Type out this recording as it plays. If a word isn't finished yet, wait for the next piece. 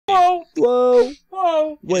Whoa.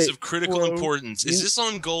 Whoa. Is of critical importance. Is this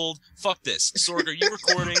on gold? Fuck this. Sorg, are you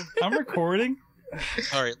recording? I'm recording.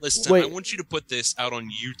 All right, listen. Wait. I want you to put this out on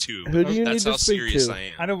YouTube. Who do you That's need how to speak serious to? I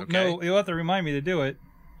am. I don't know. You'll have to remind me to do it.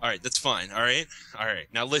 All right, that's fine. All right.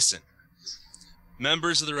 Now listen,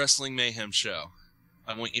 members of the Wrestling Mayhem show,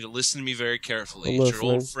 I want you to listen to me very carefully. It's your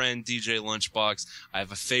old friend DJ Lunchbox. I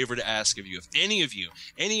have a favor to ask of you. If any of you,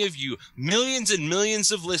 millions and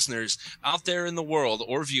millions of listeners out there in the world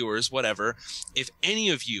or viewers, whatever, if any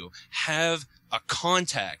of you have a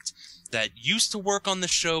contact that used to work on the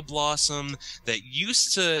show Blossom, that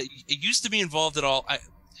used to be involved at all,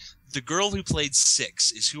 the girl who played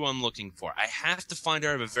Six is who I'm looking for. I have to find her.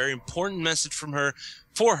 I have a very important message for her,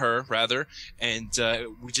 and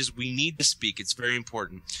we need to speak. It's very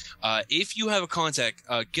important. If you have a contact,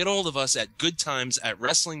 get hold of us at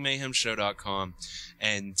goodtimes@wrestlingmayhemshow.com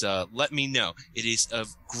and let me know. It is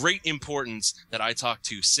of great importance that I talk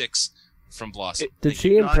to Six from Blossom. Did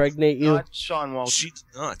she impregnate you? Not Sean Waltman. She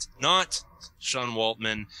not Sean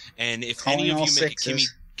Waltman. And if Calling any of all you make a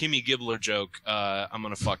sixes. Kimmy Gibbler joke, I'm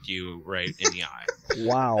gonna fuck you right in the eye.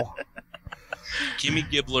 Wow. Kimmy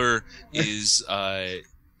Gibbler is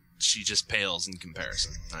she just pales in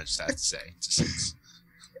comparison. I just have to say.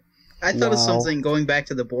 I thought of something going back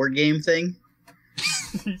to the board game thing.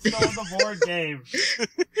 You saw the board game.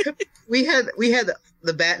 We had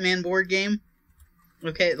the Batman board game.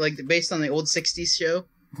 Okay, like based on the old '60s show.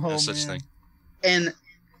 Oh, No such man. thing. And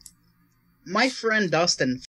my friend Dustin